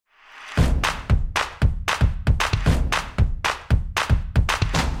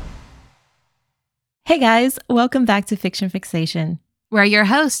Hey guys, welcome back to Fiction Fixation. We're your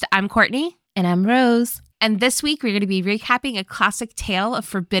host. I'm Courtney. And I'm Rose. And this week we're going to be recapping a classic tale of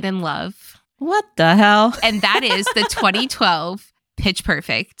forbidden love. What the hell? And that is the 2012 Pitch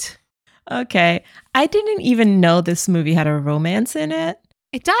Perfect. Okay. I didn't even know this movie had a romance in it.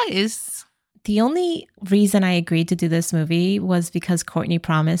 It does. The only reason I agreed to do this movie was because Courtney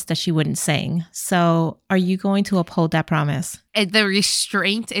promised that she wouldn't sing. So are you going to uphold that promise? And the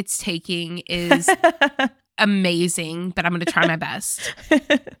restraint it's taking is amazing, but I'm going to try my best.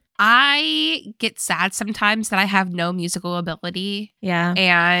 I get sad sometimes that I have no musical ability. Yeah.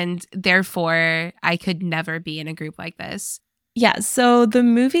 And therefore, I could never be in a group like this. Yeah, so the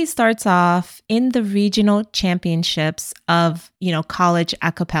movie starts off in the regional championships of, college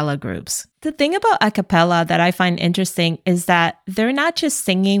a cappella groups. The thing about a cappella that I find interesting is that they're not just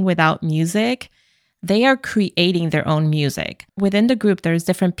singing without music, they are creating their own music. Within the group, there's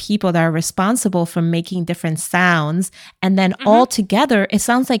different people that are responsible for making different sounds. And then all together, it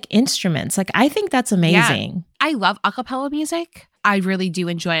sounds like instruments. Like, I think that's amazing. Yeah. I love a cappella music. I really do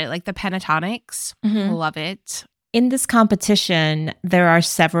enjoy it. Like the Pentatonics. Love it. In this competition, there are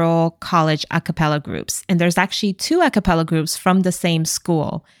several college a cappella groups, and there's actually two a cappella groups from the same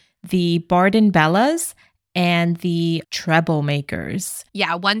school, the Barden Bellas and the Treblemakers.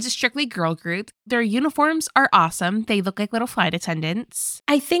 Yeah, one's a strictly girl group. Their uniforms are awesome. They look like little flight attendants.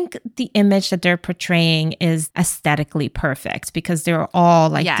 I think the image that they're portraying is aesthetically perfect because they're all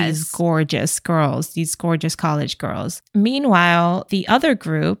like these gorgeous girls, these gorgeous college girls. Meanwhile, the other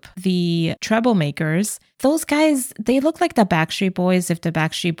group, the Treblemakers, those guys, they look like the Backstreet Boys if the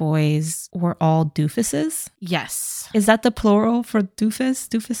Backstreet Boys were all doofuses. Yes. Is that the plural for doofus?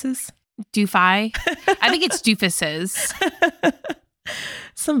 Doofuses? Doofy. I think it's doofuses.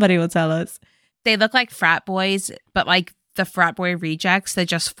 Somebody will tell us. They look like frat boys, but like the frat boy rejects that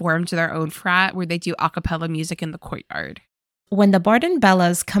just formed their own frat where they do a cappella music in the courtyard. When the Barden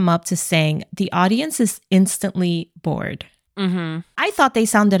Bellas come up to sing, the audience is instantly bored. I thought they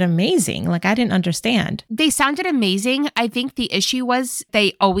sounded amazing. Like, I didn't understand. They sounded amazing. I think the issue was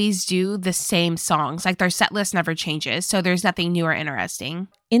they always do the same songs. Like, their set list never changes. So there's nothing new or interesting.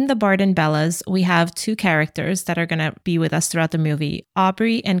 In the Barden Bellas, we have two characters that are going to be with us throughout the movie,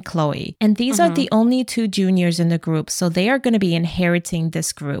 Aubrey and Chloe. And these are the only two juniors in the group. So they are going to be inheriting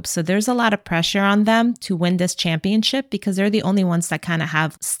this group. So there's a lot of pressure on them to win this championship because they're the only ones that kind of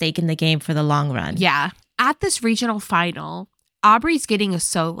have stake in the game for the long run. Yeah. At this regional final, Aubrey's getting a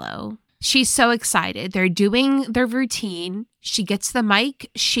solo. She's so excited. They're doing their routine. She gets the mic.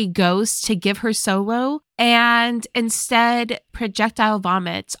 She goes to give her solo and instead projectile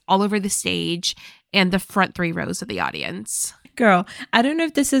vomits all over the stage and the front three rows of the audience. Girl, I don't know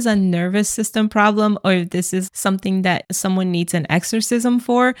if this is a nervous system problem or if this is something that someone needs an exorcism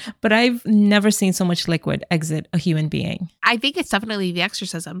for, but I've never seen so much liquid exit a human being. I think it's definitely the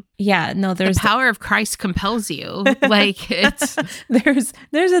exorcism. Yeah, no, there's the power of Christ compels you. Like it's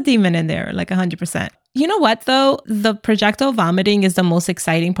there's a demon in there, like 100%. You know what, though? The projectile vomiting is the most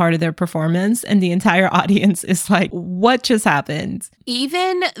exciting part of their performance, and the entire audience is like, what just happened?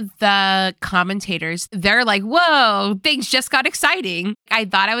 Even the commentators, they're like, whoa, things just got exciting. I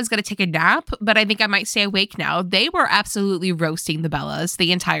thought I was going to take a nap, but I think I might stay awake now. They were absolutely roasting the Bellas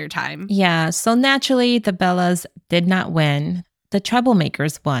the entire time. Yeah, so naturally, the Bellas did not win. The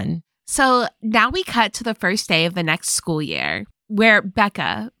Treblemakers won. So now we cut to the first day of the next school year, where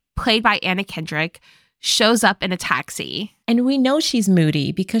Becca, played by Anna Kendrick, shows up in a taxi. And we know she's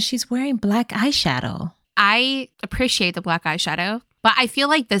moody because she's wearing black eyeshadow. I appreciate the black eyeshadow, but I feel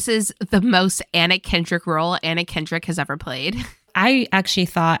like this is the most Anna Kendrick role Anna Kendrick has ever played. I actually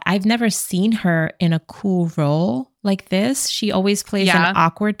thought I've never seen her in a cool role like this. She always plays an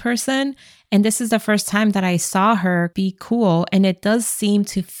awkward person. And this is the first time that I saw her be cool. And it does seem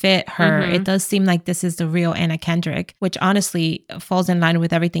to fit her. It does seem like this is the real Anna Kendrick, which honestly falls in line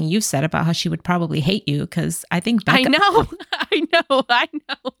with everything you've said about how she would probably hate you. Because I think Becca... I know.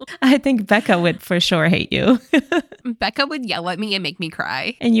 I think Becca would for sure hate you. Becca would yell at me and make me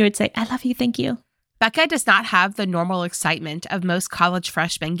cry. And you would say, I love you, thank you. Becca does not have the normal excitement of most college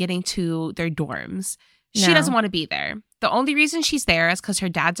freshmen getting to their dorms. She doesn't want to be there. The only reason she's there is because her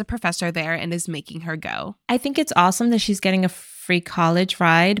dad's a professor there and is making her go. I think it's awesome that she's getting a free college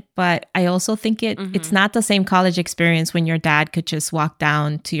ride, but I also think it's not the same college experience when your dad could just walk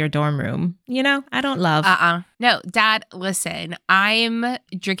down to your dorm room. You know, I don't love. No, Dad, listen, I'm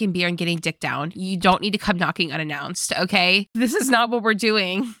drinking beer and getting dick down. You don't need to come knocking unannounced, okay? This is not what we're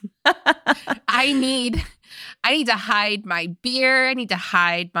doing. I need to hide my beer. I need to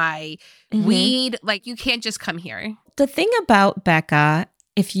hide my weed. Like, you can't just come here. The thing about Becca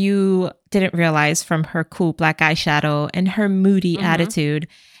if you didn't realize from her cool black eyeshadow and her moody attitude,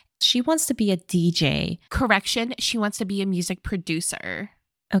 she wants to be a DJ. Correction, she wants to be a music producer.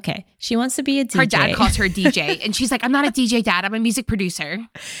 Okay, she wants to be a DJ. Her dad calls her a DJ, and she's like, I'm not a DJ, Dad. I'm a music producer.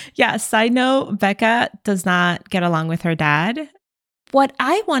 Yeah, side note, Becca does not get along with her dad. What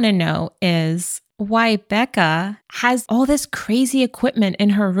I want to know is why Becca has all this crazy equipment in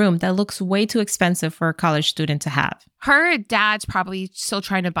her room that looks way too expensive for a college student to have. Her dad's probably still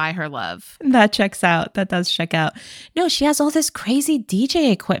trying to buy her love. That checks out. That does check out. No, she has all this crazy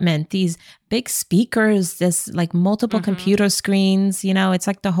DJ equipment, these big speakers, this like multiple computer screens. You know, it's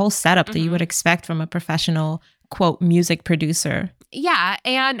like the whole setup that you would expect from a professional, quote, music producer. Yeah.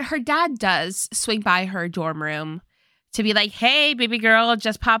 And her dad does swing by her dorm room to be like, hey, baby girl,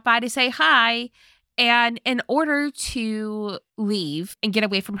 just pop by to say hi. And in order to leave and get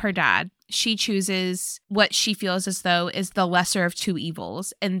away from her dad, she chooses what she feels as though is the lesser of two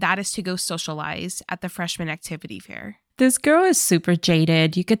evils, and that is to go socialize at the freshman activity fair. This girl is super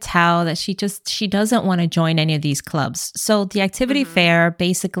jaded. You could tell that she doesn't want to join any of these clubs. So the activity fair,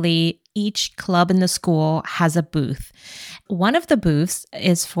 basically each club in the school has a booth. One of the booths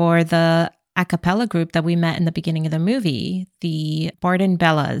is for the a cappella group that we met in the beginning of the movie, the Barden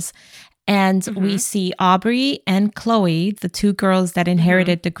Bellas. And we see Aubrey and Chloe, the two girls that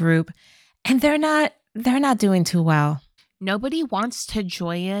inherited the group, and they're not doing too well. Nobody wants to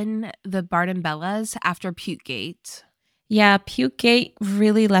join the Barden Bellas after Pukegate. Yeah, Pukegate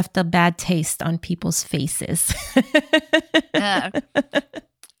really left a bad taste on people's faces.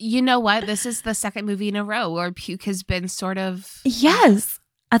 You know what? This is the second movie in a row where puke has been sort of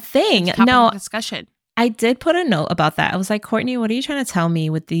a thing. No discussion. I did put a note about that. I was like, Courtney, what are you trying to tell me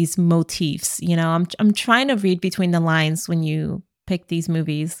with these motifs? You know, I'm trying to read between the lines when you pick these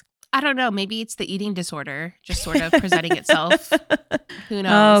movies. I don't know. Maybe it's the eating disorder just sort of presenting itself. Who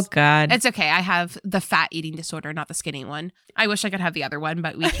knows? Oh, God. It's okay. I have the fat eating disorder, not the skinny one. I wish I could have the other one,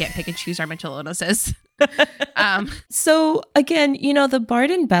 but we can't pick and choose our mental illnesses. So again, you know, the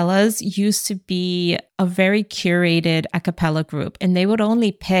Barden Bellas used to be a very curated a cappella group, and they would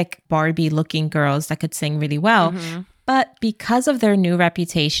only pick Barbie looking girls that could sing really well. But because of their new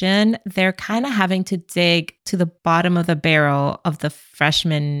reputation, they're kind of having to dig to the bottom of the barrel of the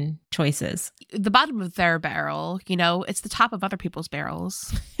freshman choices. The bottom of their barrel, you know, it's the top of other people's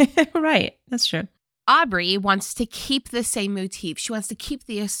barrels. Right. That's true. Aubrey wants to keep the same motif. She wants to keep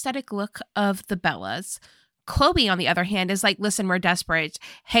the aesthetic look of the Bellas. Chloe, on the other hand, is like, listen, we're desperate.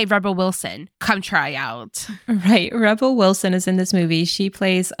 Hey, Rebel Wilson, come try out. Right. Rebel Wilson is in this movie. She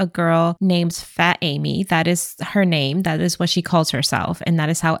plays a girl named Fat Amy. That is her name. That is what she calls herself. And that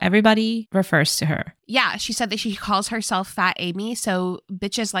is how everybody refers to her. Yeah, she said that she calls herself Fat Amy. So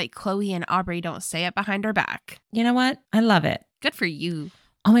bitches like Chloe and Aubrey don't say it behind her back. You know what? I love it. Good for you.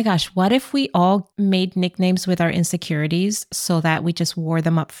 Oh my gosh, what if we all made nicknames with our insecurities so that we just wore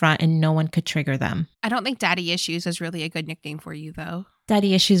them up front and no one could trigger them? I don't think Daddy Issues is really a good nickname for you, though.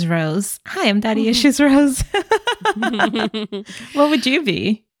 Daddy Issues Rose. Hi, I'm Daddy Issues Rose. What would you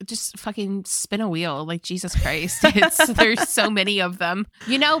be? Just fucking spin a wheel, like Jesus Christ. There's so many of them.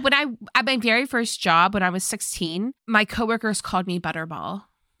 You know, when at my very first job when I was 16, my coworkers called me Butterball.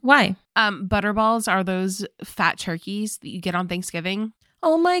 Why? Butterballs are those fat turkeys that you get on Thanksgiving.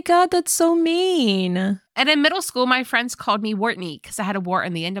 Oh my God, that's so mean. And in middle school, my friends called me Wartney because I had a wart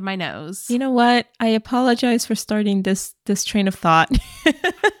on the end of my nose. You know what? I apologize for starting this train of thought.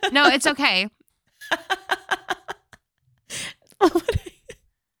 No, it's okay.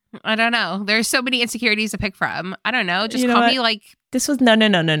 I don't know. There's so many insecurities to pick from. I don't know. Just call me like... This was no.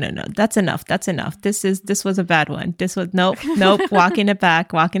 That's enough. This was a bad one. This was nope. Walking it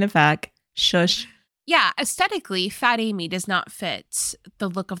back. Shush. Yeah, aesthetically, Fat Amy does not fit the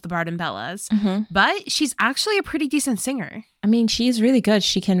look of the Barden Bellas, but she's actually a pretty decent singer. I mean, she's really good.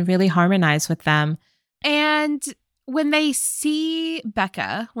 She can really harmonize with them. And when they see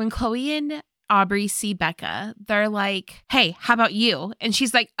Becca, when Chloe and Aubrey see Becca, they're like, hey, how about you? And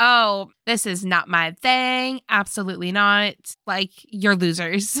she's like, oh, this is not my thing. Absolutely not. Like, you're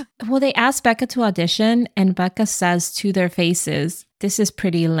losers. Well, they asked Becca to audition, and Becca says to their faces, this is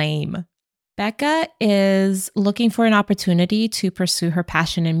pretty lame. Becca is looking for an opportunity to pursue her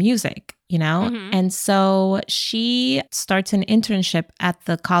passion in music, you know? And so she starts an internship at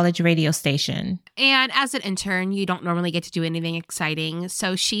the college radio station. And as an intern, you don't normally get to do anything exciting.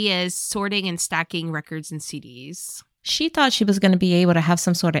 So she is sorting and stacking records and CDs. She thought she was going to be able to have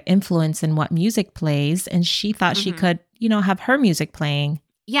some sort of influence in what music plays. And she thought she could, you know, have her music playing.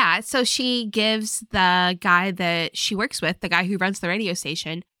 Yeah, so she gives the guy that she works with, the guy who runs the radio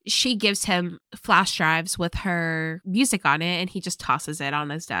station, she gives him flash drives with her music on it, and he just tosses it on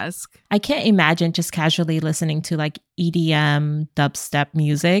his desk. I can't imagine just casually listening to like EDM, dubstep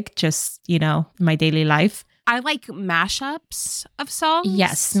music, just, my daily life. I like mashups of songs.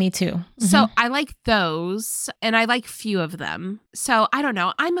 Yes, me too. Mm-hmm. So I like those, and I like few of them. So I don't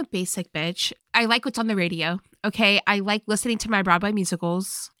know. I'm a basic bitch. I like what's on the radio. Okay. I like listening to my Broadway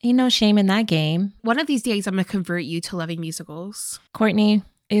musicals. Ain't no shame in that game. One of these days, I'm going to convert you to loving musicals. Courtney,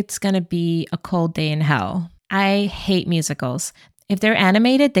 it's going to be a cold day in hell. I hate musicals. If they're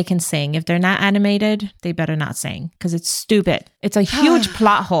animated, they can sing. If they're not animated, they better not sing because it's stupid. It's a huge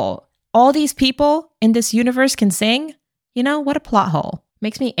plot hole. All these people in this universe can sing. What a plot hole.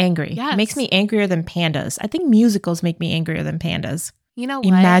 Makes me angry. Yes. Makes me angrier than pandas. I think musicals make me angrier than pandas. You know what?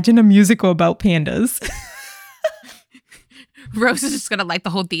 Imagine a musical about pandas. Rose is just going to light the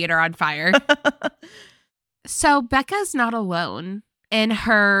whole theater on fire. So Becca's not alone in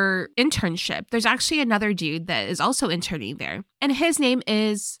her internship. There's actually another dude that is also interning there, and his name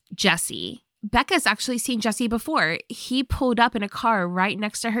is Jesse. Becca's actually seen Jesse before. He pulled up in a car right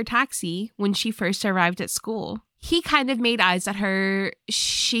next to her taxi when she first arrived at school. He kind of made eyes at her.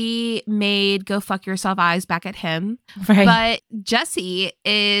 She made go fuck yourself eyes back at him. Right. But Jesse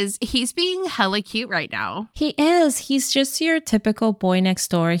he's being hella cute right now. He is. He's just your typical boy next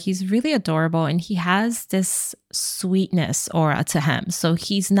door. He's really adorable and he has this sweetness aura to him. So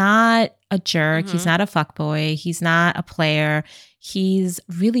he's not a jerk. He's not a fuckboy. He's not a player. He's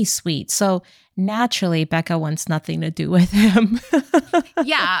really sweet. So naturally, Becca wants nothing to do with him.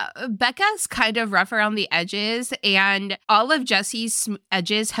 Yeah, Becca's kind of rough around the edges, and all of Jesse's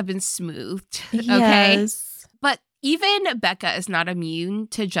edges have been smoothed. Okay. Yes. But even Becca is not immune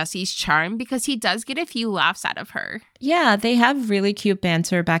to Jesse's charm because he does get a few laughs out of her. Yeah, they have really cute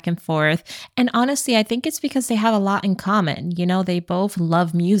banter back and forth. And honestly, I think it's because they have a lot in common. They both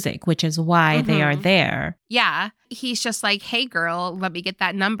love music, which is why they are there. Yeah. He's just like, hey, girl, let me get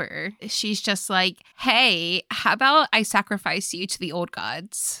that number. She's just like, hey, how about I sacrifice you to the old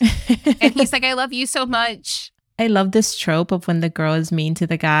gods? And he's like, I love you so much. I love this trope of when the girl is mean to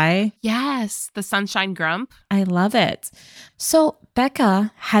the guy. Yes, the sunshine grump. I love it. So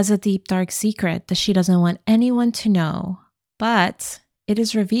Becca has a deep, dark secret that she doesn't want anyone to know. But it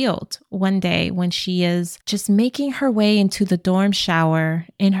is revealed one day when she is just making her way into the dorm shower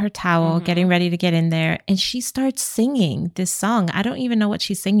in her towel, getting ready to get in there. And she starts singing this song. I don't even know what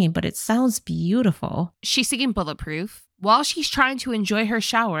she's singing, but it sounds beautiful. She's singing Bulletproof. While she's trying to enjoy her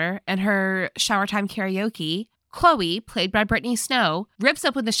shower and her shower time karaoke, Chloe, played by Brittany Snow, rips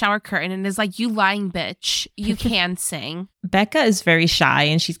open the shower curtain and is like, you lying bitch, you can sing. Becca is very shy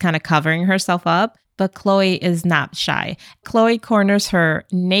and she's kind of covering herself up, but Chloe is not shy. Chloe corners her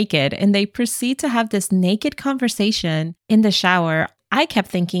naked and they proceed to have this naked conversation in the shower. I kept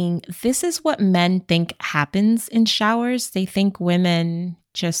thinking, this is what men think happens in showers. They think women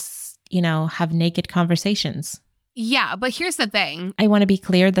just, have naked conversations. Yeah, but here's the thing. I want to be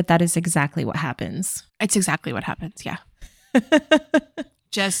clear that is exactly what happens. It's exactly what happens, yeah.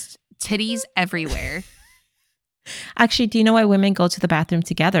 Just titties everywhere. Actually, do you know why women go to the bathroom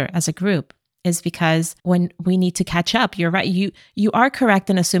together as a group? Is because when we need to catch up, you're right. You are correct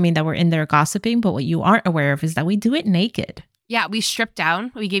in assuming that we're in there gossiping, but what you aren't aware of is that we do it naked. Yeah, we stripped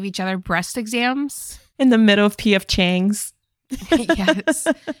down. We gave each other breast exams. In the middle of P.F. Chang's. Yes.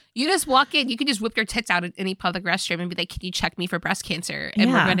 You just walk in, you can just whip your tits out at any public restroom and be like, can you check me for breast cancer?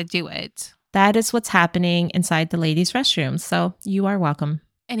 And we're going to do it. That is what's happening inside the ladies' restroom. So you are welcome.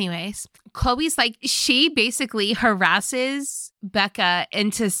 Anyways, Chloe's like, she basically harasses Becca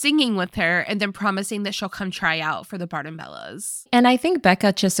into singing with her and then promising that she'll come try out for the Barnum Bellas. And I think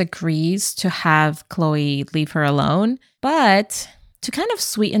Becca just agrees to have Chloe leave her alone. But to kind of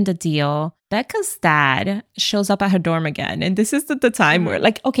sweeten the deal, Becca's dad shows up at her dorm again. And this is the time where,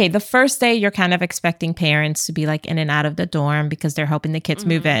 okay, the first day you're kind of expecting parents to be in and out of the dorm because they're helping the kids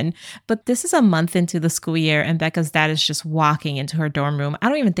move in. But this is a month into the school year and Becca's dad is just walking into her dorm room. I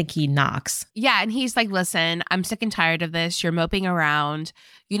don't even think he knocks. Yeah. And he's like, listen, I'm sick and tired of this. You're moping around.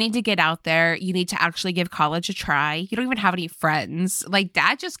 You need to get out there. You need to actually give college a try. You don't even have any friends.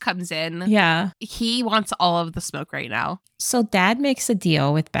 Dad just comes in. Yeah. He wants all of the smoke right now. So dad makes a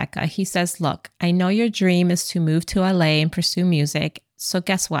deal with Becca. He says, look, I know your dream is to move to LA and pursue music. So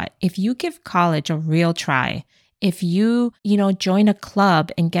guess what? If you give college a real try, if you, join a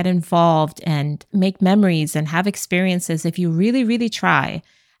club and get involved and make memories and have experiences, if you really, really try,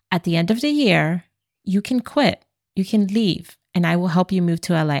 at the end of the year, you can quit, you can leave, and I will help you move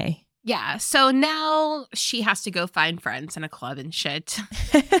to LA. Yeah, so now she has to go find friends in a club and shit.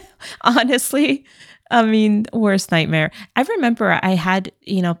 Honestly, I mean, worst nightmare. I remember I had,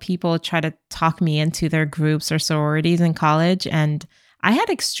 people try to talk me into their groups or sororities in college, and I had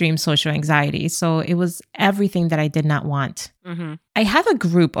extreme social anxiety. So it was everything that I did not want. Mm-hmm. I have a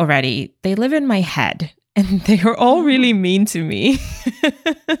group already. They live in my head, and they are all really mean to me.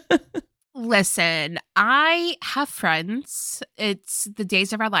 Listen, I have friends. It's the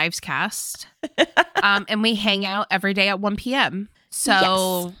Days of Our Lives cast. And we hang out every day at 1 p.m. So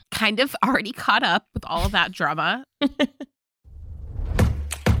yes. Kind of already caught up with all of that drama.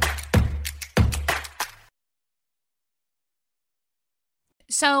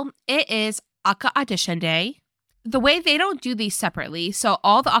 So it is Aka Audition Day. The way they don't do these separately. So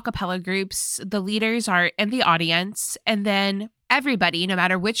all the acapella groups, the leaders are in the audience, and then everybody, no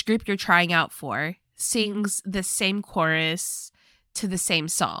matter which group you're trying out for, sings the same chorus to the same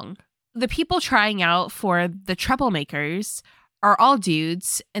song. The people trying out for the Troublemakers are all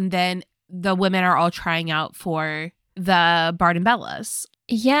dudes, and then the women are all trying out for the Bard and Bellas.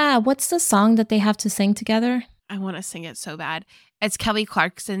 Yeah, what's the song that they have to sing together? I want to sing it so bad. It's Kelly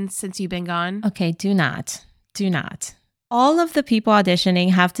Clarkson's Since You've Been Gone. Okay, do not. All of the people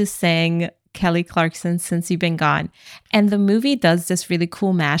auditioning have to sing Kelly Clarkson's Since You've Been Gone. And the movie does this really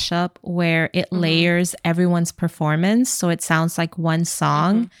cool mashup where it layers everyone's performance. So it sounds like one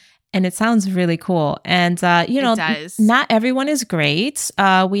song. And it sounds really cool. And, not everyone is great.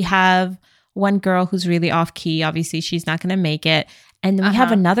 We have one girl who's really off key. Obviously, she's not going to make it. And then we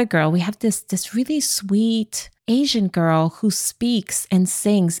have another girl. We have this really sweet Asian girl who speaks and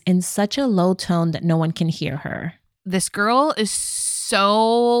sings in such a low tone that no one can hear her. This girl is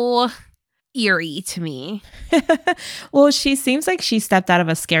so eerie to me. Well, she seems like she stepped out of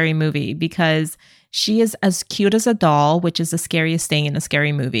a scary movie because she is as cute as a doll, which is the scariest thing in a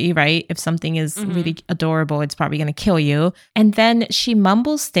scary movie, right? If something is really adorable, it's probably going to kill you. And then she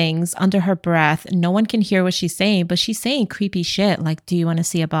mumbles things under her breath. No one can hear what she's saying, but she's saying creepy shit like, do you want to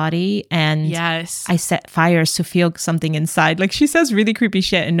see a body? And yes, I set fires to feel something inside. Like she says really creepy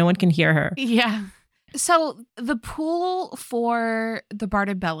shit and no one can hear her. Yeah. So the pool for the Bard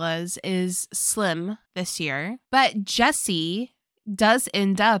and Bellas is slim this year, but Jesse does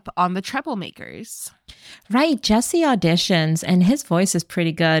end up on the Troublemakers. Right. Jesse auditions and his voice is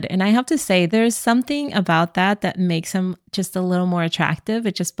pretty good. And I have to say, there's something about that makes him just a little more attractive.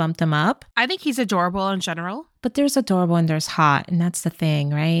 It just bumped him up. I think he's adorable in general. But there's adorable and there's hot. And that's the thing,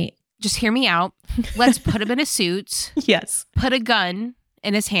 right? Just hear me out. Let's put him in a suit. Yes. Put a gun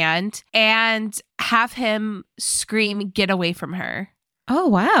in his hand and have him scream, "Get away from her." Oh,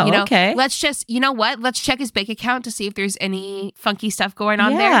 wow. Okay. Let's just, you know what? Let's check his bank account to see if there's any funky stuff going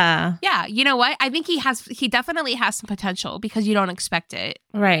on there. Yeah. You know what? I think he definitely has some potential because you don't expect it.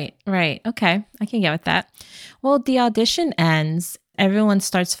 Right. Okay. I can get with that. Well, the audition ends. Everyone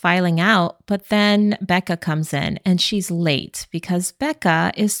starts filing out, but then Becca comes in and she's late because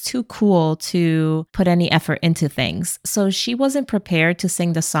Becca is too cool to put any effort into things. So she wasn't prepared to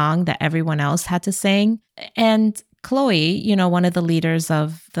sing the song that everyone else had to sing. And Chloe, one of the leaders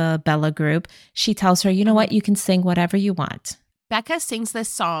of the Bella group, she tells her, you know what, you can sing whatever you want. Becca sings this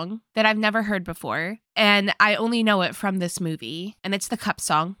song that I've never heard before, and I only know it from this movie, and it's the Cup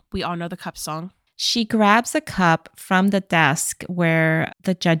song. We all know the Cup song. She grabs a cup from the desk where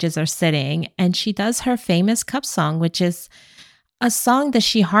the judges are sitting, and she does her famous Cup song, which is a song that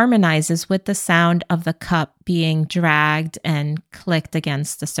she harmonizes with the sound of the cup being dragged and clicked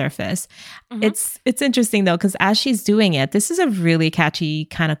against the surface. It's interesting though, because as she's doing it, this is a really catchy,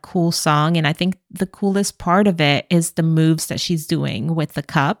 kind of cool song. And I think the coolest part of it is the moves that she's doing with the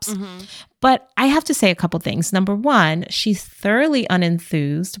cups. But I have to say a couple things. Number one, she's thoroughly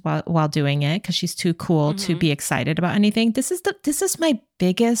unenthused while doing it because she's too cool to be excited about anything. This is my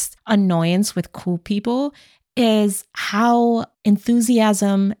biggest annoyance with cool people, is how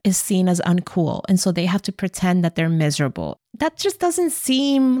enthusiasm is seen as uncool. And so they have to pretend that they're miserable. That just doesn't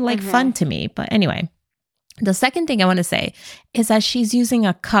seem like fun to me. But anyway, the second thing I want to say is that she's using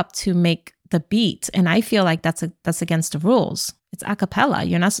a cup to make the beat. And I feel like that's against the rules. It's a cappella.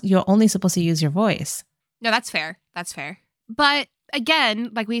 You're only supposed to use your voice. No, that's fair. But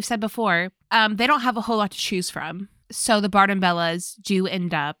again, like we've said before, they don't have a whole lot to choose from. So the Bard and Bellas do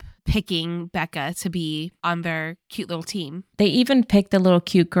end up picking Becca to be on their cute little team. They even pick the little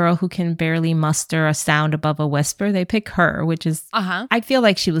cute girl who can barely muster a sound above a whisper. They pick her, which is, I feel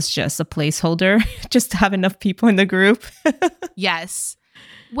like she was just a placeholder just to have enough people in the group. Yes.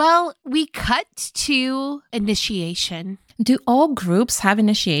 Well, we cut to initiation. Do all groups have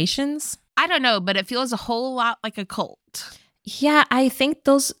initiations? I don't know, but it feels a whole lot like a cult. Yeah, I think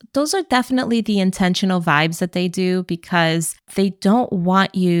those are definitely the intentional vibes that they do because they don't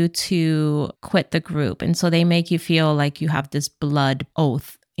want you to quit the group. And so they make you feel like you have this blood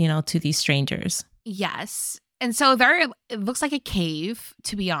oath, to these strangers. Yes. And so it looks like a cave,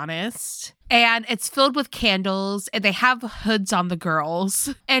 to be honest. And it's filled with candles, and they have hoods on the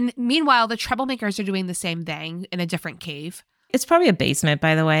girls. And meanwhile, the troublemakers are doing the same thing in a different cave. It's probably a basement,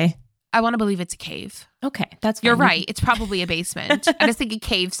 by the way. I want to believe it's a cave. Okay, that's fine. You're right. It's probably a basement. I just think a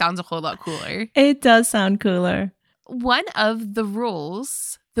cave sounds a whole lot cooler. It does sound cooler. One of the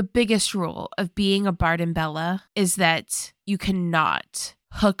rules, the biggest rule of being a Bard and Bella, is that you cannot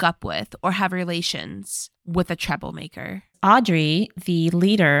hook up with or have relations with a troublemaker. Audrey, the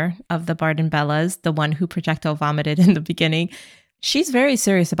leader of the Bard and Bellas, the one who projectile vomited in the beginning, she's very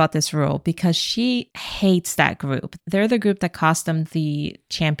serious about this rule because she hates that group. They're the group that cost them the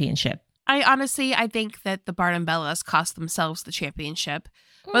championship. I think that the Bard and Bellas cost themselves the championship.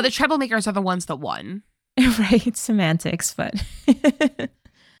 But the troublemakers are the ones that won. Right, semantics, but...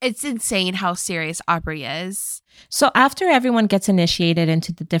 It's insane how serious Aubrey is. So after everyone gets initiated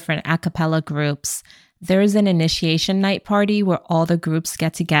into the different a cappella groups, there's an initiation night party where all the groups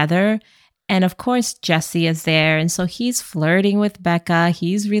get together. And of course, Jesse is there. And so he's flirting with Becca.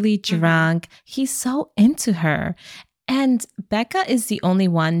 He's really drunk. He's so into her. And Becca is the only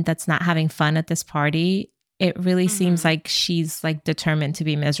one that's not having fun at this party. It really seems like she's like determined to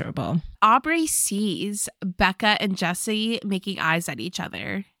be miserable. Aubrey sees Becca and Jesse making eyes at each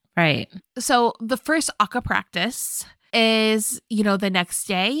other. Right. So the first Aka practice is, the next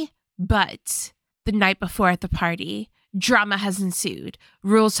day, but the night before at the party, drama has ensued.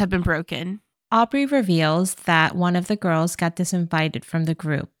 Rules have been broken. Aubrey reveals that one of the girls got disinvited from the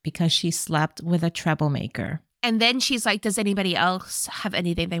group because she slept with a troublemaker. And then she's like, does anybody else have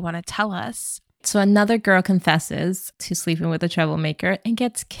anything they want to tell us? So another girl confesses to sleeping with a troublemaker and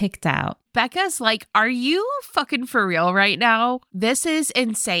gets kicked out. Becca's like, are you fucking for real right now? This is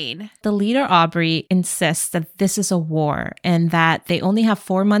insane. The leader, Aubrey, insists that this is a war and that they only have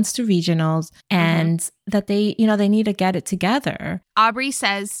 4 months to regionals and that they need to get it together. Aubrey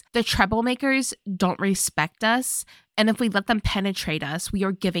says the troublemakers don't respect us. And if we let them penetrate us, we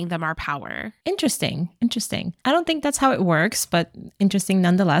are giving them our power. Interesting. I don't think that's how it works, but interesting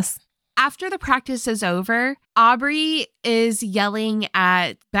nonetheless. After the practice is over, Aubrey is yelling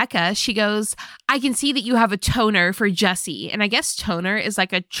at Becca. She goes, I can see that you have a toner for Jesse. And I guess toner is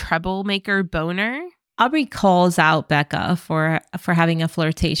like a troublemaker boner. Aubrey calls out Becca for having a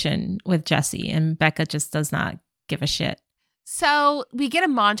flirtation with Jesse, and Becca just does not give a shit. So we get a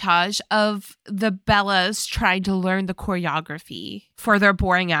montage of the Bellas trying to learn the choreography for their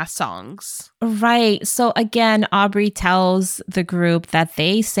boring ass songs. Right. So again, Aubrey tells the group that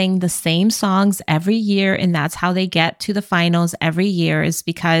they sing the same songs every year, and that's how they get to the finals every year is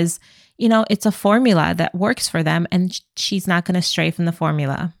because, it's a formula that works for them, and she's not going to stray from the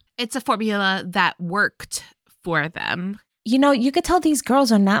formula. It's a formula that worked for them. You could tell these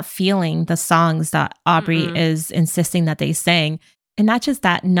girls are not feeling the songs that Aubrey is insisting that they sing. And not just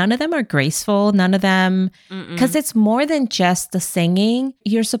that, none of them are graceful. None of them, because it's more than just the singing.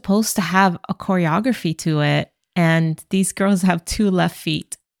 You're supposed to have a choreography to it. And these girls have 2 left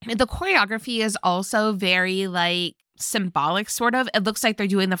feet. The choreography is also very symbolic, sort of. It looks like they're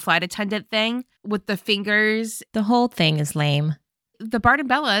doing the flight attendant thing with the fingers. The whole thing is lame. The Bard and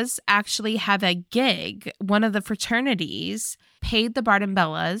Bellas actually have a gig. One of the fraternities paid the Bard and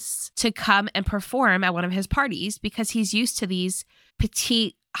Bellas to come and perform at one of his parties because he's used to these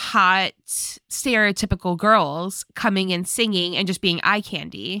petite, hot, stereotypical girls coming and singing and just being eye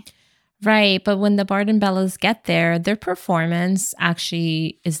candy. Right. But when the Bard and Bellas get there, their performance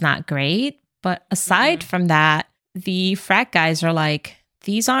actually is not great. But aside from that, the frat guys are like,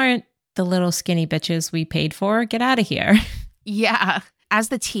 these aren't the little skinny bitches we paid for. Get out of here. Yeah. As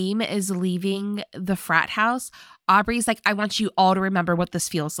the team is leaving the frat house, Aubrey's like, I want you all to remember what this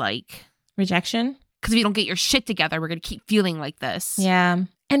feels like. Rejection? Because if you don't get your shit together, we're going to keep feeling like this. Yeah.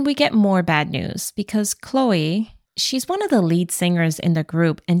 And we get more bad news because Chloe, she's one of the lead singers in the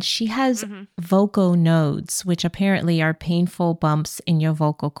group, and she has vocal nodes, which apparently are painful bumps in your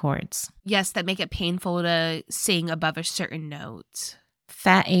vocal cords. Yes, that make it painful to sing above a certain note.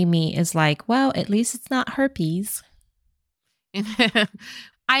 Fat Amy is like, well, at least it's not herpes.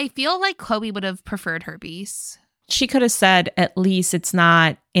 I feel like Chloe would have preferred herpes. She could have said, at least it's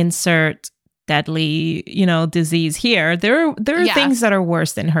not insert deadly, disease here. There are things that are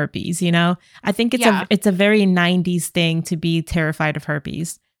worse than herpes, I think it's a very 90s thing to be terrified of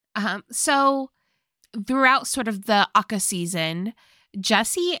herpes. So throughout sort of the Aka season,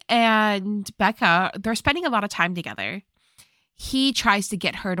 Jesse and Becca, they're spending a lot of time together. He tries to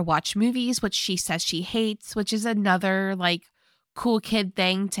get her to watch movies, which she says she hates, which is another like cool kid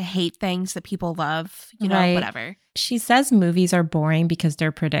thing to hate things that people love, Right. whatever. She says movies are boring because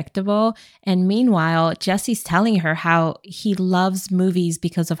they're predictable. And meanwhile, Jesse's telling her how he loves movies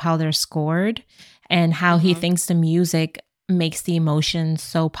because of how they're scored and how he thinks the music makes the emotions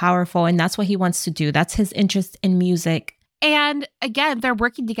so powerful. And that's what he wants to do. That's his interest in music. And again, they're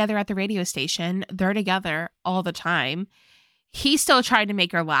working together at the radio station. They're together all the time. He's still trying to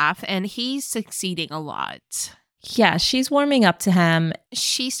make her laugh, and he's succeeding a lot. Yeah, she's warming up to him.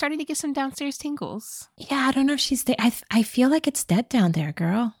 She's starting to get some downstairs tingles. Yeah, I don't know if she's there. I feel like it's dead down there,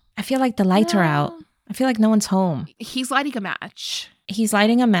 girl. I feel like the lights are out. I feel like no one's home. He's lighting a match. He's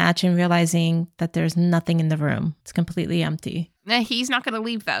lighting a match and realizing that there's nothing in the room. It's completely empty. He's not going to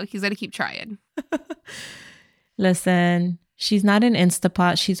leave, though. He's going to keep trying. Listen, she's not an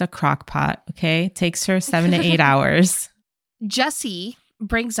Instapot. She's a crock pot, okay? Takes her 7 to 8 hours. Jesse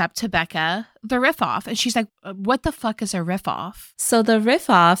brings up to Becca the riff off, and she's like, what the fuck is a riff off? So the riff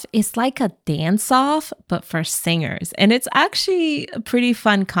off is like a dance off, but for singers. And it's actually a pretty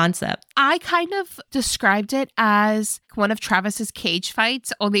fun concept. I kind of described it as one of Travis's cage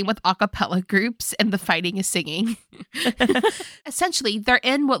fights, only with a cappella groups, and the fighting is singing. Essentially, they're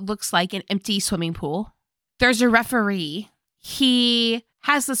in what looks like an empty swimming pool. There's a referee. He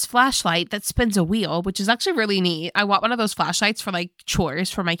has this flashlight that spins a wheel, which is actually really neat. I want one of those flashlights for like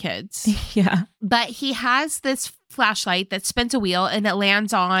chores for my kids. Yeah. But he has this flashlight that spins a wheel and it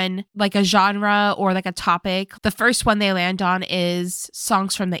lands on like a genre or like a topic. The first one they land on is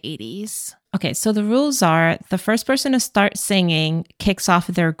songs from the 80s. Okay, so the rules are the first person to start singing kicks off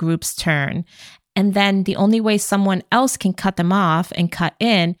their group's turn. And then the only way someone else can cut them off and cut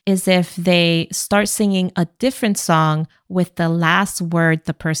in is if they start singing a different song with the last word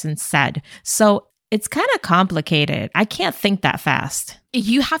the person said. So it's kind of complicated. I can't think that fast.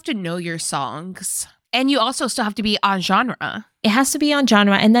 You have to know your songs. And you also still have to be on genre. It has to be on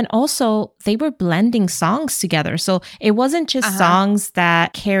genre. And then also they were blending songs together. So it wasn't just songs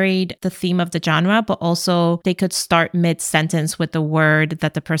that carried the theme of the genre, but also they could start mid-sentence with the word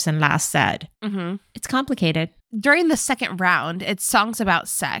that the person last said. It's complicated. During the second round, it's songs about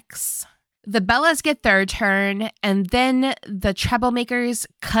sex. The Bellas get their turn, and then the Troublemakers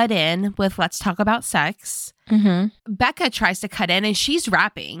cut in with Let's Talk About Sex. Becca tries to cut in, and she's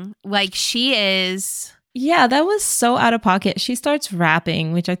rapping. Like, she is... Yeah, that was so out of pocket. She starts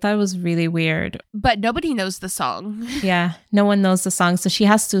rapping, which I thought was really weird. But nobody knows the song. Yeah, no one knows the song, so she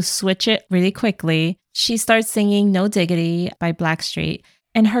has to switch it really quickly. She starts singing No Diggity by Blackstreet,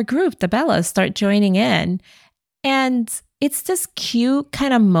 and her group, the Bellas, start joining in. And it's this cute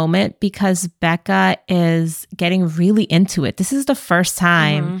kind of moment because Becca is getting really into it. This is the first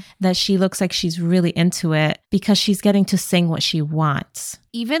time that she looks like she's really into it because she's getting to sing what she wants.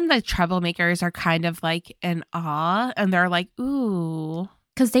 Even the Troublemakers are kind of like in awe, and they're like, ooh.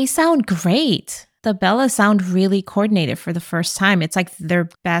 Because they sound great. The Bellas sound really coordinated for the first time. It's like their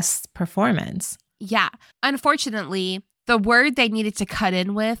best performance. Yeah. Unfortunately, the word they needed to cut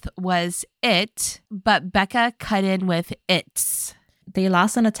in with was it, but Becca cut in with it's. They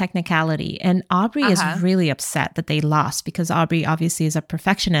lost on a technicality, and Aubrey is really upset that they lost because Aubrey obviously is a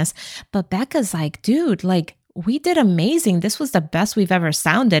perfectionist. But Becca's like, dude, like, we did amazing. This was the best we've ever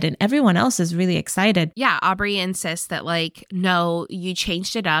sounded, and everyone else is really excited. Yeah, Aubrey insists that, like, no, you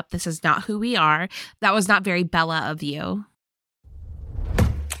changed it up. This is not who we are. That was not very Bella of you.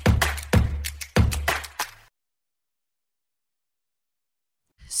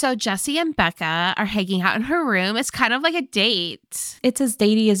 So Jesse and Becca are hanging out in her room. It's kind of like a date. It's as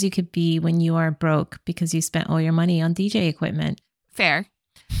datey as you could be when you are broke because you spent all your money on DJ equipment. Fair.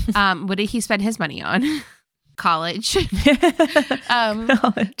 What did he spend his money on? College.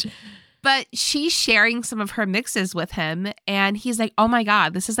 College. But she's sharing some of her mixes with him, and he's like, oh my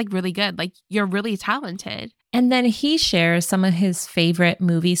God, this is like really good. Like, you're really talented. And then he shares some of his favorite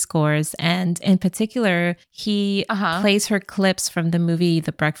movie scores. And in particular, he plays her clips from the movie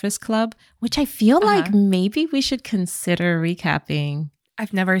The Breakfast Club, which I feel like maybe we should consider recapping.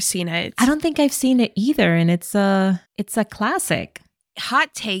 I've never seen it. I don't think I've seen it either. And it's a classic.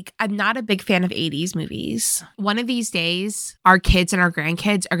 Hot take, I'm not a big fan of 80s movies. One of these days, our kids and our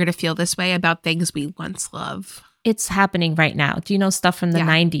grandkids are going to feel this way about things we once loved. It's happening right now. Do you know stuff from the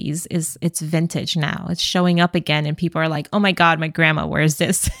 90s it's vintage now. It's showing up again and people are like, oh my God, my grandma wears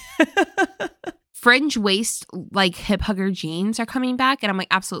this. Fringe waist, like hip hugger jeans are coming back. And I'm like,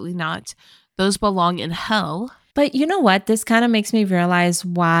 absolutely not. Those belong in hell. But you know what? This kind of makes me realize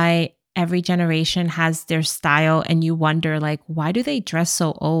why every generation has their style and you wonder like, why do they dress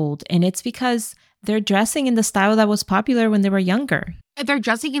so old? And it's because They're dressing in the style that was popular when they were younger. They're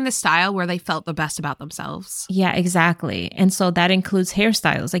dressing in the style where they felt the best about themselves. Yeah, exactly. And so that includes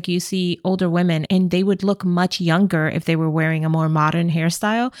hairstyles. Like you see older women and they would look much younger if they were wearing a more modern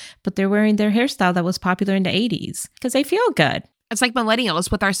hairstyle, but they're wearing their hairstyle that was popular in the 80s because they feel good. It's like millennials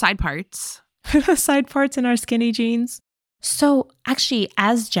with our side parts. Side parts in our skinny jeans. So actually,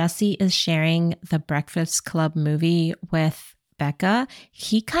 as Jesse is sharing the Breakfast Club movie with Becca,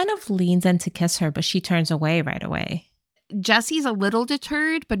 he kind of leans in to kiss her, but she turns away right away. Jesse's a little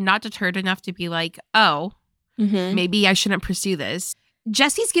deterred, but not deterred enough to be like, oh, maybe I shouldn't pursue this.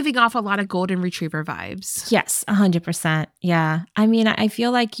 Jesse's giving off a lot of golden retriever vibes. Yes, 100%. Yeah. I mean, I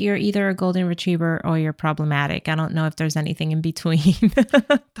feel like you're either a golden retriever or you're problematic. I don't know if there's anything in between.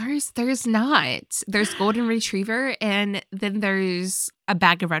 There's not. There's golden retriever and then there's a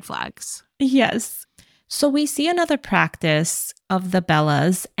bag of red flags. Yes. So we see another practice of the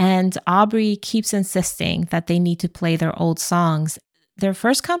Bellas, and Aubrey keeps insisting that they need to play their old songs. Their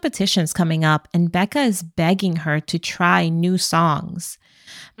first competition's coming up, and Becca is begging her to try new songs.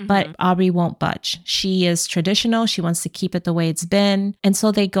 But Aubrey won't budge. She is traditional. She wants to keep it the way it's been. And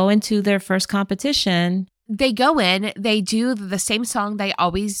so they go into their first competition. They go in, they do the same song they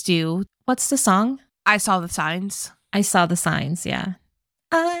always do. What's the song? I Saw the Signs. I Saw the Signs, yeah.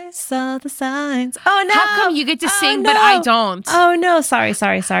 I saw the signs. Oh, no. How come you get to sing, but I don't? Oh, no. Sorry.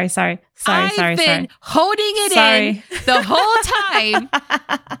 I've been holding it in the whole time.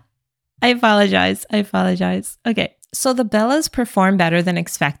 I apologize. Okay. So the Bellas perform better than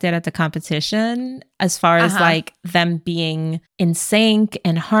expected at the competition as far as like them being in sync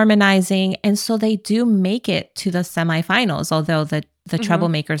and harmonizing. And so they do make it to the semifinals, although the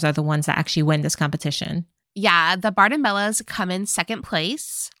troublemakers are the ones that actually win this competition. Yeah, the Barnum Bellas come in second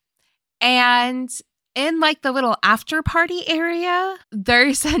place. And in like the little after party area,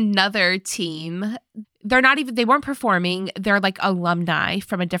 there's another team. They weren't performing. They're like alumni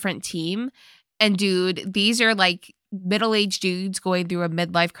from a different team. And dude, these are like middle-aged dudes going through a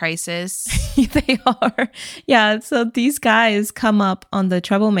midlife crisis. They are. Yeah, so these guys come up on the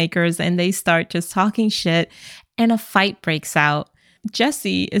troublemakers and they start just talking shit and a fight breaks out.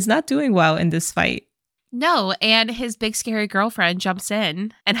 Jesse is not doing well in this fight. No, and his big scary girlfriend jumps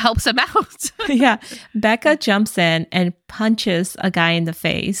in and helps him out. Yeah, Becca jumps in and punches a guy in the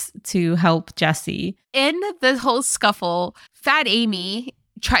face to help Jesse. In the whole scuffle, Fat Amy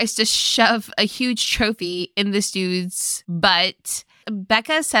tries to shove a huge trophy in this dude's butt.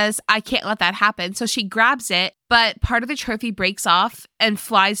 Becca says, I can't let that happen. So she grabs it, but part of the trophy breaks off and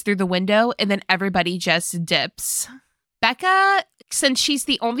flies through the window, and then everybody just dips. Becca, since she's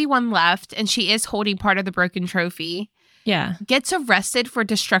the only one left and she is holding part of the broken trophy, gets arrested for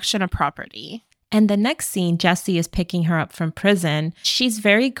destruction of property. And the next scene, Jesse is picking her up from prison. She's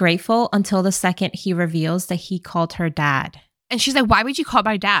very grateful until the second he reveals that he called her dad. And she's like, why would you call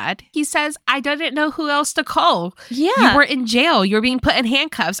my dad? He says, I didn't know who else to call. Yeah. You were in jail. You're being put in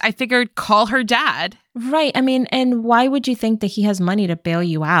handcuffs. I figured call her dad. Right. I mean, and why would you think that he has money to bail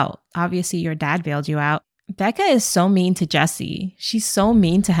you out? Obviously, your dad bailed you out. Becca is so mean to Jesse. She's so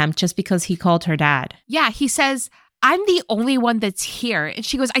mean to him just because he called her dad. Yeah, he says, I'm the only one that's here. And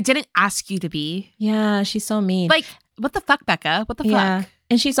she goes, I didn't ask you to be. Yeah, she's so mean. Like, what the fuck, Becca? What the fuck?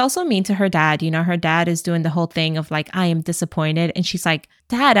 And she's also mean to her dad. You know, her dad is doing the whole thing of like, I am disappointed. And she's like,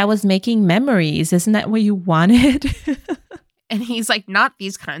 Dad, I was making memories. Isn't that what you wanted? And he's like, not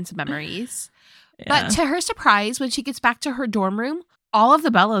these kinds of memories. Yeah. But to her surprise, when she gets back to her dorm room, all of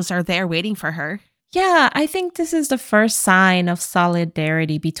the Bellas are there waiting for her. Yeah, I think this is the first sign of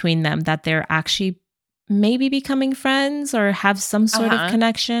solidarity between them, that they're actually maybe becoming friends or have some sort of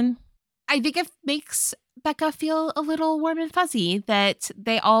connection. I think it makes Becca feel a little warm and fuzzy that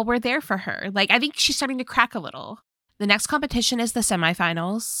they all were there for her. Like, I think she's starting to crack a little. The next competition is the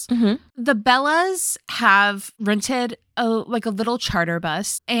semifinals. The Bellas have rented a little charter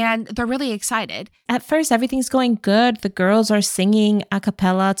bus, and they're really excited. At first, everything's going good. The girls are singing a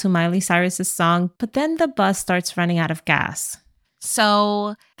cappella to Miley Cyrus's song, but then the bus starts running out of gas.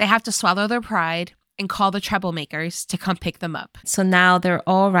 So they have to swallow their pride and call the troublemakers to come pick them up. So now they're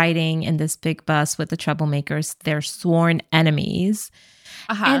all riding in this big bus with the troublemakers, their sworn enemies.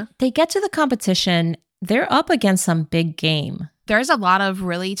 And they get to the competition. They're up against some big game. There's a lot of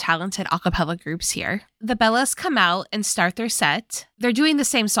really talented a cappella groups here. The Bellas come out and start their set. They're doing the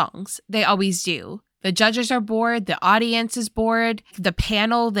same songs. They always do. The judges are bored. The audience is bored. The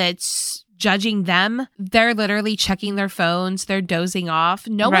panel that's judging them. They're literally checking their phones. They're dozing off.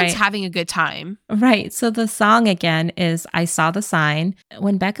 No one's having a good time. Right. So the song again is I Saw the Sign.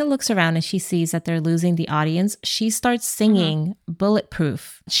 When Becca looks around and she sees that they're losing the audience, she starts singing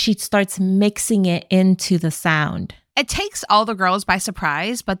Bulletproof. She starts mixing it into the sound. It takes all the girls by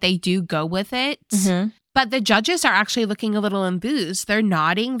surprise, but they do go with it. But the judges are actually looking a little enthused. They're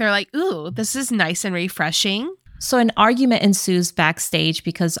nodding. They're like, ooh, this is nice and refreshing. So an argument ensues backstage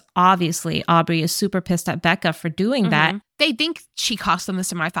because obviously Aubrey is super pissed at Becca for doing that. They think she cost them the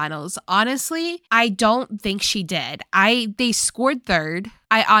semifinals. Honestly, I don't think she did. They scored third.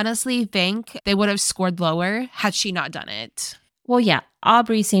 I honestly think they would have scored lower had she not done it. Well, yeah,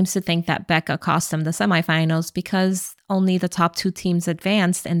 Aubrey seems to think that Becca cost them the semifinals because only the top 2 teams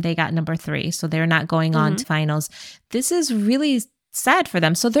advanced and they got number 3. So they're not going on to finals. This is really sad for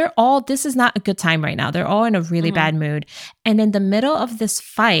them. So this is not a good time right now. They're all in a really bad mood. And in the middle of this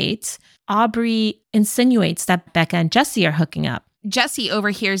fight, Aubrey insinuates that Becca and Jesse are hooking up. Jesse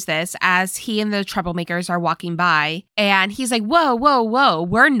overhears this as he and the troublemakers are walking by, and he's like, whoa, whoa, whoa,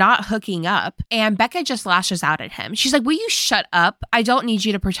 we're not hooking up. And Becca just lashes out at him. She's like, will you shut up? I don't need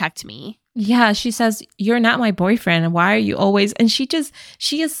you to protect me. Yeah, she says, you're not my boyfriend. And why are you always? And she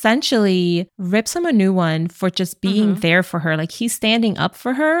essentially rips him a new one for just being there for her. Like he's standing up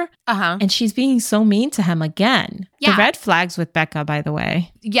for her. And she's being so mean to him again. Yeah. The red flags with Becca, by the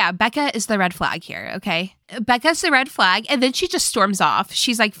way. Yeah, Becca is the red flag here. Okay. Becca's the red flag. And then she just storms off.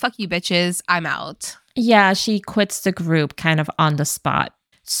 She's like, fuck you, bitches. I'm out. Yeah, she quits the group kind of on the spot.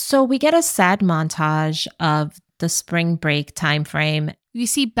 So we get a sad montage of the spring break time frame. You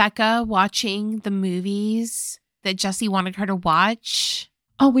see Becca watching the movies that Jesse wanted her to watch.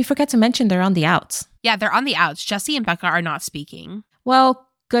 Oh, we forgot to mention they're on the outs. Yeah, they're on the outs. Jesse and Becca are not speaking. Well,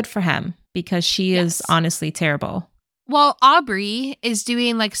 good for him because she is honestly terrible. Well, Aubrey is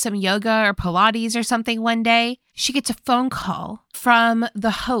doing like some yoga or Pilates or something one day. She gets a phone call from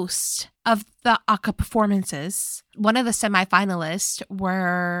the host of the ACA performances. One of the semifinalists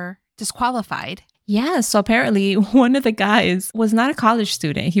were disqualified. Yeah, so apparently one of the guys was not a college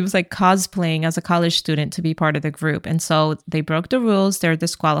student. He was like cosplaying as a college student to be part of the group. And so they broke the rules. They're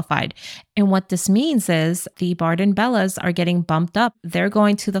disqualified. And what this means is the Barden Bellas are getting bumped up. They're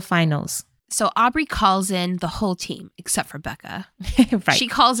going to the finals. So Aubrey calls in the whole team except for Becca. Right. She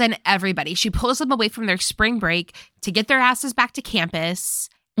calls in everybody. She pulls them away from their spring break to get their asses back to campus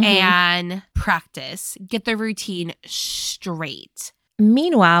and practice, get their routine straight.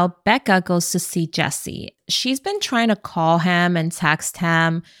 Meanwhile, Becca goes to see Jesse. She's been trying to call him and text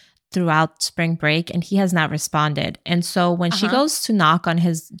him throughout spring break, and he has not responded. And so when she goes to knock on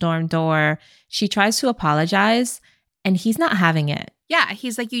his dorm door, she tries to apologize, and he's not having it. Yeah,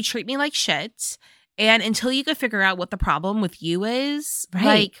 he's like, you treat me like shit, and until you can figure out what the problem with you is,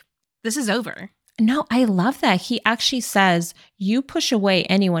 like, this is over. No, I love that. He actually says, you push away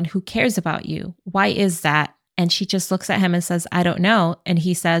anyone who cares about you. Why is that? And she just looks at him and says, I don't know. And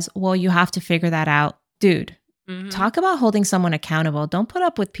he says, well, you have to figure that out. Dude, talk about holding someone accountable. Don't put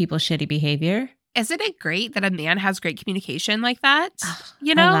up with people's shitty behavior. Isn't it great that a man has great communication like that?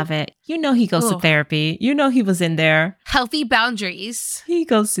 You know? I love it. You know he goes to therapy. You know he was in there. Healthy boundaries. He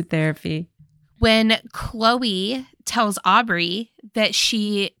goes to therapy. When Chloe tells Aubrey that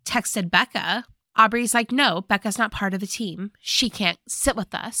she texted Becca, Aubrey's like, no, Becca's not part of the team. She can't sit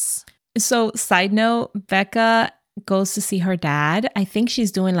with us. So, side note, Becca goes to see her dad. I think she's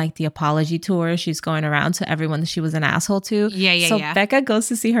doing like the apology tour. She's going around to everyone that she was an asshole to. So Becca goes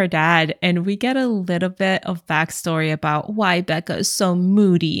to see her dad, and we get a little bit of backstory about why Becca is so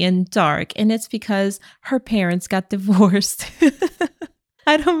moody and dark. And it's because her parents got divorced.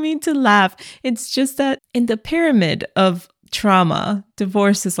 I don't mean to laugh. It's just that in the pyramid of trauma,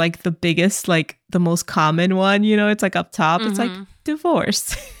 divorce is like the biggest, like the most common one, you know, it's like up top. It's like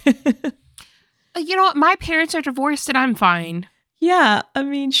divorce. You know what? My parents are divorced and I'm fine. Yeah, I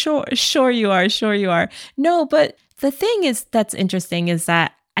mean, sure you are. No, but the thing is that's interesting is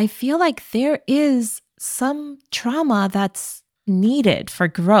that I feel like there is some trauma that's needed for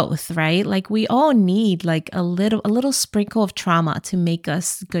growth, right? Like we all need like a little sprinkle of trauma to make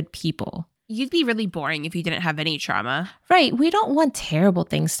us good people. You'd be really boring if you didn't have any trauma. Right. We don't want terrible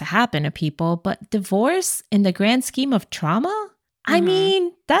things to happen to people, but divorce in the grand scheme of trauma, I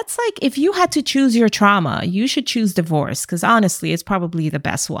mean, that's like if you had to choose your trauma, you should choose divorce because honestly, it's probably the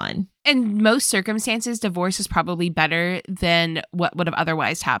best one. In most circumstances, divorce is probably better than what would have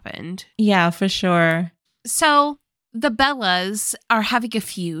otherwise happened. Yeah, for sure. So the Bellas are having a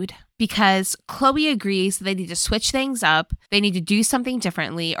feud because Chloe agrees that they need to switch things up. They need to do something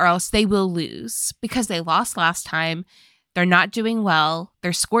differently or else they will lose because they lost last time. They're not doing well.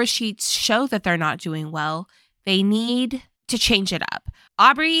 Their score sheets show that they're not doing well. They need to change it up.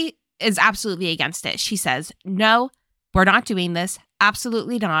 Aubrey is absolutely against it. She says, no, we're not doing this.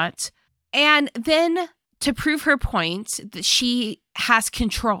 Absolutely not. And then to prove her point that she has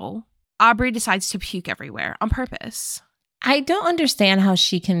control, Aubrey decides to puke everywhere on purpose. I don't understand how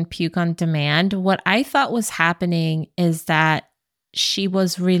she can puke on demand. What I thought was happening is that she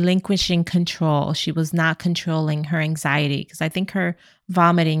was relinquishing control. She was not controlling her anxiety, because I think her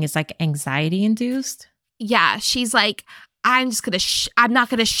vomiting is like anxiety induced. Yeah, she's like, I'm not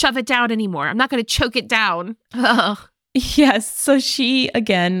going to shove it down anymore. I'm not going to choke it down. Ugh. Yes. So she,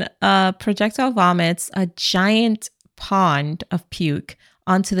 again, projectile vomits a giant pond of puke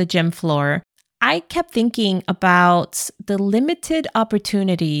onto the gym floor. I kept thinking about the limited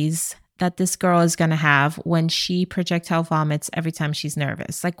opportunities that this girl is going to have when she projectile vomits every time she's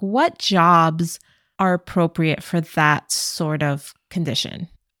nervous. Like, what jobs are appropriate for that sort of condition?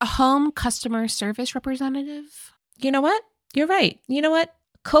 A home customer service representative? You know what? You're right. You know what?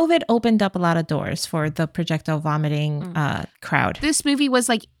 COVID opened up a lot of doors for the projectile vomiting crowd. This movie was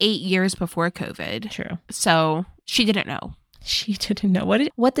like 8 years before COVID. True. So she didn't know. She didn't know.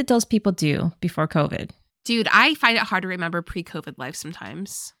 What did those people do before COVID? Dude, I find it hard to remember pre-COVID life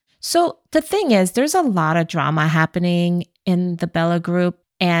sometimes. So the thing is, there's a lot of drama happening in the Bella group,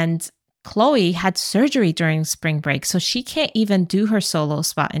 and Chloe had surgery during spring break, so she can't even do her solo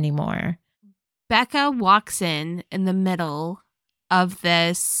spot anymore. Becca walks in the middle of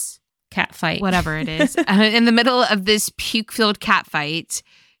this cat fight, whatever it is, in the middle of this puke-filled cat fight.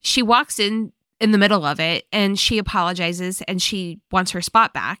 She walks in the middle of it, and she apologizes, and she wants her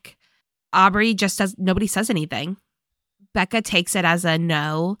spot back. Aubrey nobody says anything. Becca takes it as a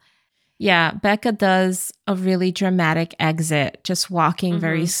no. Yeah, Becca does a really dramatic exit, just walking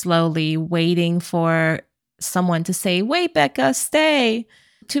very slowly, waiting for someone to say, wait, Becca, stay.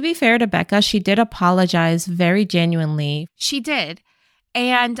 To be fair to Becca, she did apologize very genuinely. She did.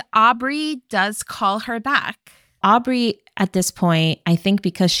 And Aubrey does call her back. Aubrey, at this point, I think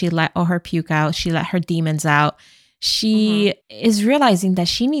because she let all her puke out, she let her demons out, she is realizing that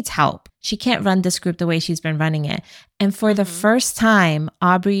she needs help. She can't run this group the way she's been running it. And for the first time,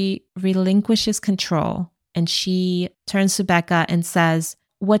 Aubrey relinquishes control, and she turns to Becca and says,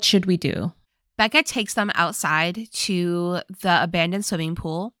 what should we do? Becca takes them outside to the abandoned swimming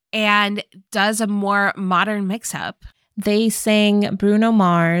pool and does a more modern mix-up. They sing Bruno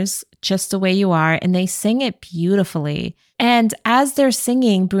Mars, Just the Way You Are, and they sing it beautifully. And as they're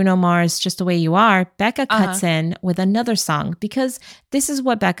singing Bruno Mars, Just the Way You Are, Becca cuts in with another song, because this is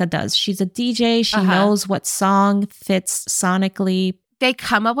what Becca does. She's a DJ. She knows what song fits sonically. They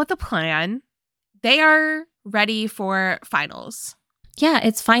come up with a plan. They are ready for finals. Yeah,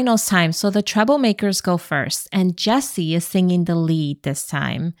 it's finals time. So the Troublemakers go first, and Jessie is singing the lead this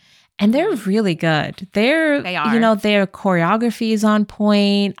time. And they're really good. They are. You know, their choreography is on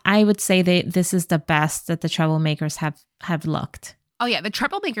point. I would say this is the best that the Troublemakers have looked. Oh, yeah. The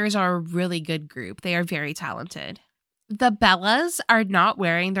Troublemakers are a really good group. They are very talented. The Bellas are not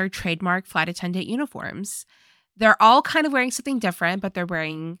wearing their trademark flight attendant uniforms. They're all kind of wearing something different, but they're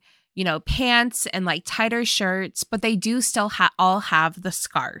wearing, you know, pants and like tighter shirts, but they do still all have the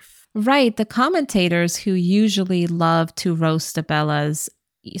scarf. Right. The commentators who usually love to roast the Bellas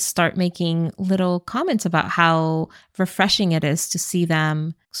start making little comments about how refreshing it is to see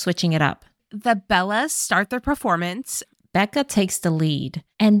them switching it up. The Bellas start their performance. Becca takes the lead,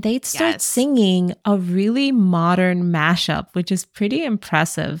 and they start singing a really modern mashup, which is pretty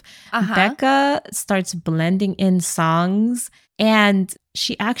impressive. Becca starts blending in songs, and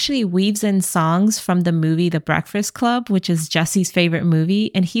she actually weaves in songs from the movie The Breakfast Club, which is Jesse's favorite movie,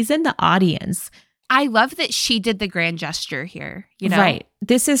 and he's in the audience. I love that she did the grand gesture here, you know? Right.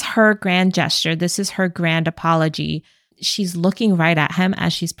 This is her grand gesture. This is her grand apology. She's looking right at him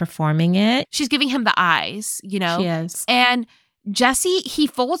as she's performing it. She's giving him the eyes, you know? She is. And Jesse, he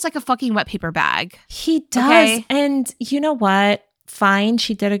folds like a fucking wet paper bag. He does. Okay? And you know what? Fine,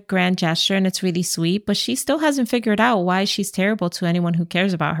 she did a grand gesture and it's really sweet, but she still hasn't figured out why she's terrible to anyone who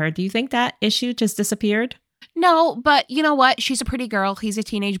cares about her. Do you think that issue just disappeared? No, but you know what? She's a pretty girl. He's a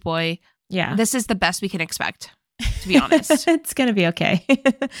teenage boy. Yeah. This is the best we can expect, to be honest. It's going to be okay.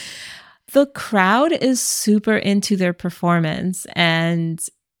 The crowd is super into their performance. And,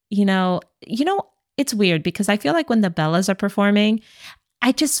 you know, it's weird because I feel like when the Bellas are performing,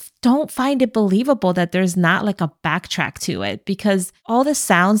 I just don't find it believable that there's not like a backtrack to it, because all the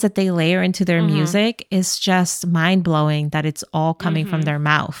sounds that they layer into their music is just mind-blowing that it's all coming from their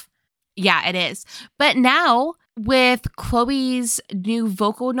mouth. Yeah, it is. But now with Chloe's new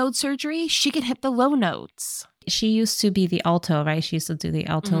vocal note surgery, she can hit the low notes. She used to be the alto, right? She used to do the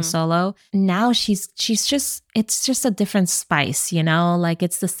alto Mhm. solo. Now it's just a different spice, you know? Like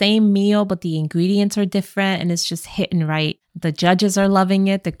it's the same meal, but the ingredients are different and it's just hitting right. The judges are loving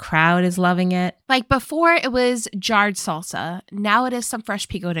it. The crowd is loving it. Like before it was jarred salsa. Now it is some fresh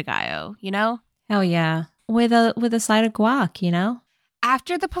pico de gallo, you know? Hell yeah. With a side of guac, you know?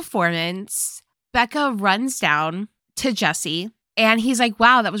 After the performance, Becca runs down to Jesse and he's like,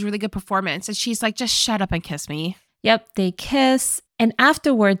 wow, that was a really good performance. And she's like, just shut up and kiss me. Yep, they kiss. And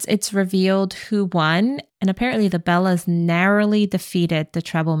afterwards, it's revealed who won. And apparently, the Bellas narrowly defeated the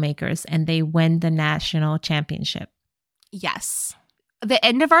Troublemakers and they win the national championship. Yes. The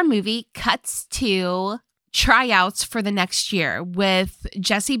end of our movie cuts to tryouts for the next year with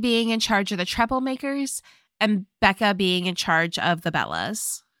Jesse being in charge of the Troublemakers and Becca being in charge of the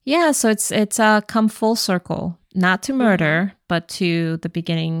Bellas. Yeah, so it's come full circle, not to murder, but to the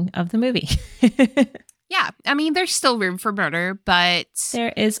beginning of the movie. Yeah, I mean, there's still room for murder, but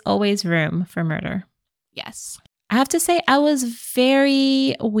There is always room for murder. yes. I have to say, I was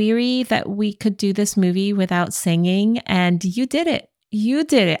very weary that we could do this movie without singing, and you did it. You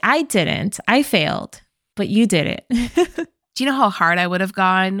did it. I didn't. I failed, but you did it. Do you know how hard I would have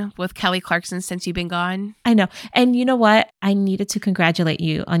gone with Kelly Clarkson since you've been gone? I know. And you know what? I needed to congratulate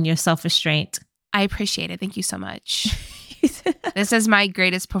you on your self-restraint. I appreciate it. Thank you so much. This is my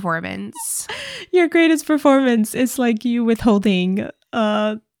greatest performance. Your greatest performance is like you withholding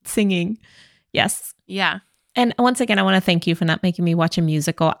singing. Yes. Yeah. And once again, I want to thank you for not making me watch a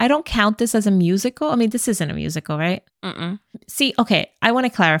musical. I don't count this as a musical. I mean, this isn't a musical, right? Mm-mm. See, okay, I want to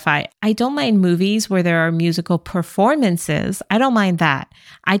clarify. I don't mind movies where there are musical performances. I don't mind that.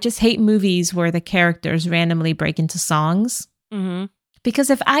 I just hate movies where the characters randomly break into songs. Mm-hmm. Because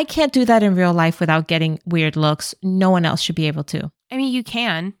if I can't do that in real life without getting weird looks, no one else should be able to. I mean, you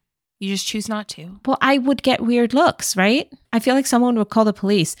can. You just choose not to. Well, I would get weird looks, right? I feel like someone would call the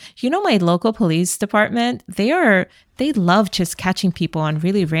police. You know, my local police department, they love just catching people on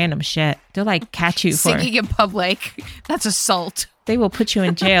really random shit. They'll like catch you for Singing in public. That's assault. They will put you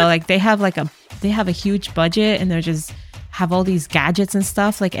in jail. Like they have a huge budget and they're just have all these gadgets and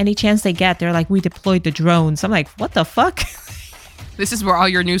stuff. Like any chance they get, they're like, we deployed the drones. I'm like, what the fuck? This is where all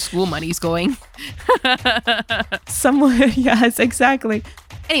your new school money's going. Somewhere, yes, exactly.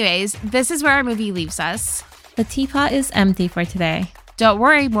 Anyways, this is where our movie leaves us. The teapot is empty for today. Don't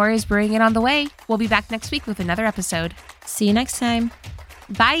worry, more is brewing it on the way. We'll be back next week with another episode. See you next time.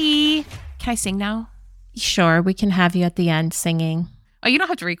 Bye. Can I sing now? Sure, we can have you at the end singing. Oh, you don't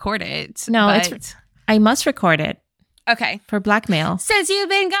have to record it. No, but... I must record it Okay. for blackmail. Since you've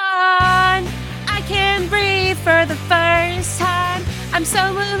been gone, I can breathe for the first time. I'm so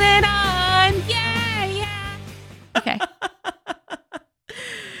moving on. Yeah, yeah. Okay.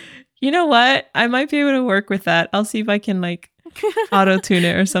 You know what? I might be able to work with that. I'll see if I can like auto-tune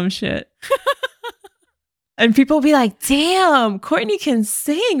it or some shit. And people will be like, damn, Courtney can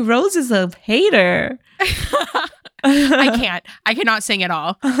sing. Rose is a hater. I can't. I cannot sing at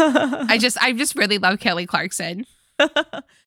all. I just really love Kelly Clarkson.